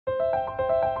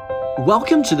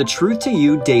Welcome to the Truth to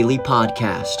You Daily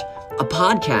Podcast, a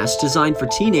podcast designed for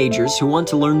teenagers who want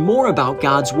to learn more about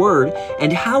God's Word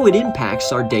and how it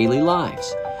impacts our daily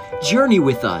lives. Journey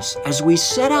with us as we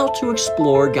set out to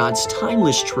explore God's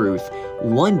timeless truth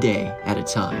one day at a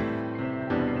time.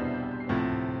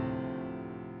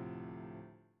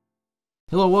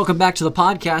 Hello, welcome back to the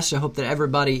podcast. I hope that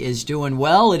everybody is doing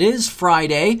well. It is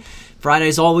Friday. Friday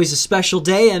is always a special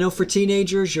day. I know for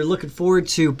teenagers, you're looking forward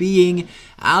to being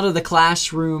out of the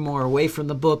classroom or away from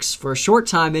the books for a short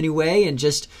time anyway, and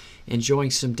just enjoying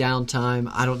some downtime.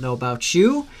 I don't know about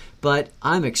you, but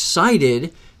I'm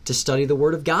excited to study the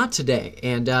Word of God today.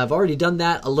 And I've already done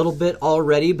that a little bit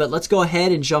already, but let's go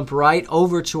ahead and jump right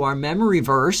over to our memory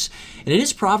verse. And it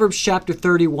is Proverbs chapter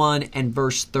 31 and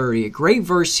verse 30. A great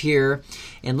verse here.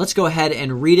 And let's go ahead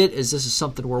and read it, as this is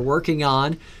something we're working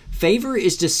on. Favor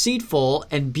is deceitful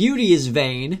and beauty is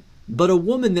vain, but a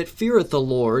woman that feareth the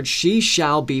Lord, she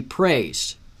shall be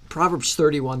praised. Proverbs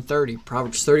 31:30.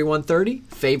 Proverbs 31:30.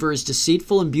 Favor is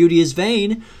deceitful and beauty is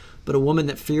vain, but a woman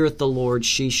that feareth the Lord,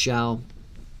 she shall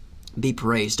be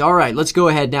praised. All right, let's go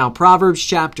ahead now. Proverbs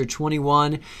chapter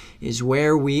 21 is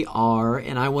where we are,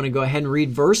 and I want to go ahead and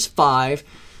read verse 5.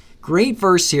 Great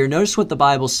verse here. Notice what the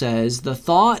Bible says. The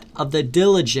thought of the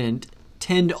diligent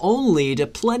tend only to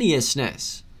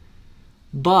plenteousness,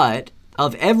 but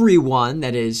of everyone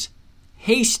that is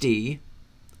hasty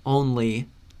only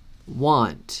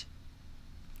want.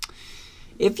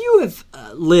 If you have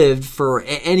lived for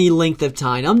any length of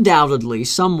time, undoubtedly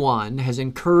someone has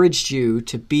encouraged you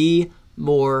to be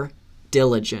more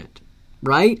diligent,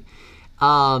 right?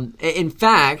 In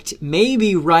fact,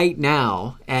 maybe right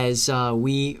now, as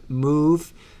we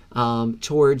move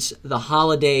towards the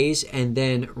holidays and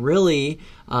then really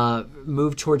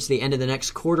move towards the end of the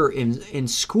next quarter in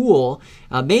school,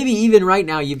 maybe even right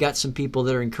now you've got some people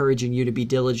that are encouraging you to be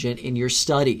diligent in your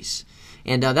studies.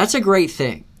 And that's a great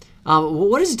thing.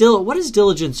 What is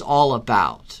diligence all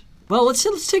about? Well,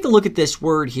 let's take a look at this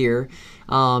word here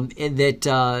that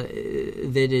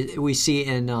we see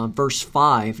in verse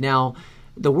 5. Now,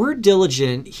 the word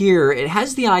diligent here, it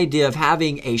has the idea of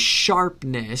having a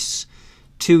sharpness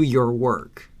to your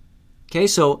work. Okay,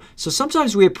 so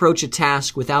sometimes we approach a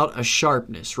task without a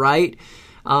sharpness, right?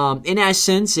 In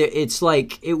essence, it's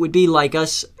like it would be like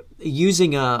us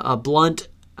using a blunt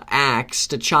axe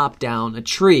to chop down a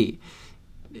tree.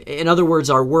 In other words,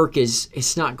 our work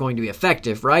is not going to be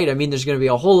effective, right? I mean, there's going to be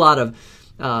a whole lot of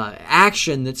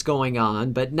action that's going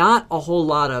on, but not a whole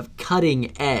lot of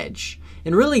cutting edge.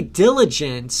 And really,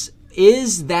 diligence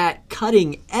is that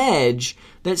cutting edge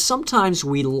that sometimes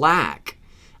we lack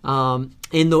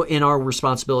in our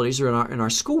responsibilities or in our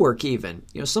schoolwork even.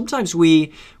 You know, sometimes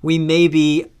we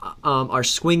maybe are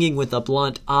swinging with a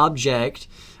blunt object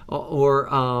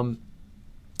or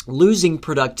losing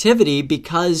productivity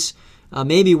because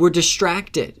maybe we're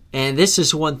distracted. And this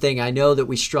is one thing I know that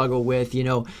we struggle with. You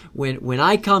know, when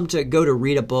I come to go to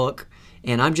read a book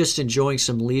and I'm just enjoying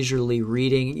some leisurely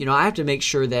reading, you know, I have to make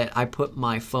sure that I put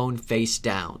my phone face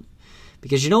down.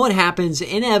 Because you know what happens?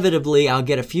 Inevitably, I'll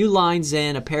get a few lines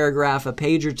in, a paragraph, a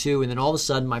page or two, and then all of a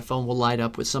sudden my phone will light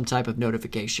up with some type of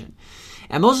notification.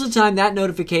 And most of the time that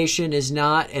notification is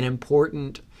not an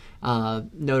important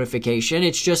notification.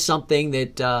 It's just something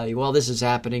that, well, this is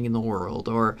happening in the world,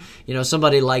 or, you know,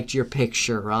 somebody liked your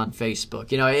picture on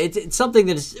Facebook. You know, it's something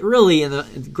that is really, in the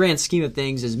grand scheme of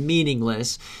things, is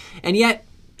meaningless, and yet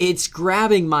it's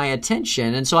grabbing my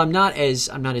attention. And so I'm not as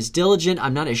diligent,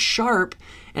 I'm not as sharp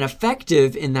and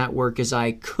effective in that work as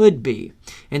I could be.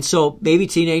 And so maybe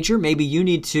teenager, maybe you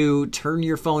need to turn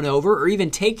your phone over, or even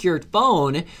take your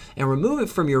phone and remove it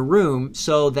from your room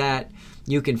so that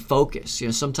you can focus. You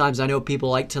know, sometimes I know people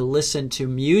like to listen to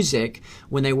music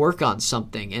when they work on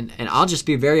something. And I'll just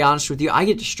be very honest with you, I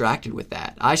get distracted with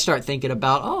that. I start thinking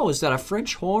about, oh, is that a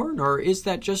French horn, or is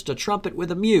that just a trumpet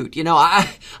with a mute? You know,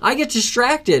 I get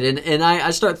distracted and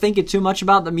I start thinking too much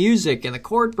about the music and the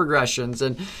chord progressions.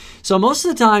 And so most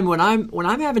of the time when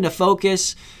I'm having to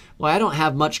focus, well, I don't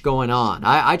have much going on.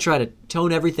 I try to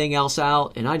tone everything else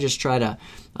out, and I just try to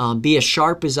be as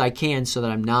sharp as I can so that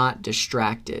I'm not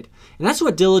distracted. And that's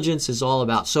what diligence is all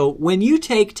about. So when you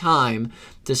take time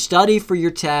to study for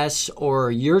your tests, or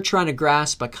you're trying to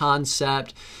grasp a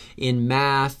concept in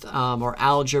math or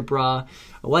algebra,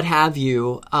 or what have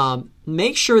you,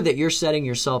 make sure that you're setting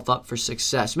yourself up for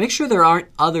success. Make sure there aren't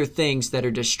other things that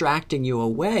are distracting you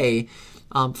away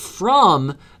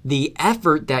from the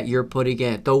effort that you're putting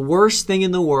in. The worst thing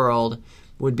in the world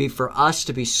would be for us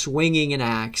to be swinging an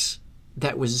axe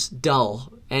that was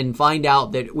dull and find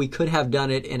out that we could have done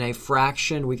it in a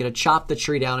fraction. We could have chopped the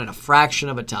tree down in a fraction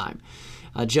of a time.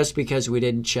 just because we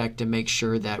didn't check to make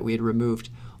sure that we had removed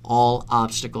all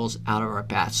obstacles out of our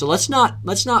path. So let's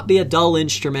not be a dull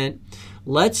instrument.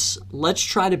 Let's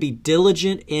try to be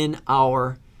diligent in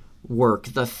our work.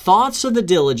 The thoughts of the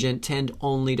diligent tend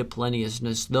only to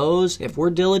plenteousness. Those, if we're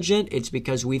diligent, it's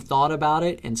because we've thought about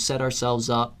it and set ourselves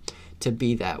up to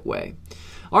be that way.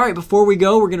 All right, before we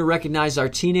go, we're going to recognize our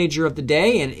teenager of the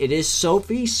day, and it is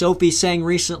Sophie. Sophie sang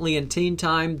recently in Teen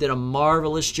Time, did a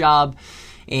marvelous job,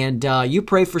 and you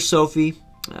pray for Sophie.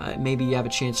 Maybe you have a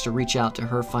chance to reach out to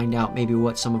her, find out maybe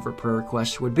what some of her prayer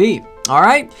requests would be. All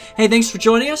right. Hey, thanks for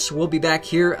joining us. We'll be back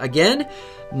here again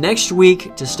next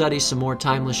week to study some more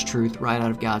timeless truth right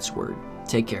out of God's Word.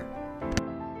 Take care.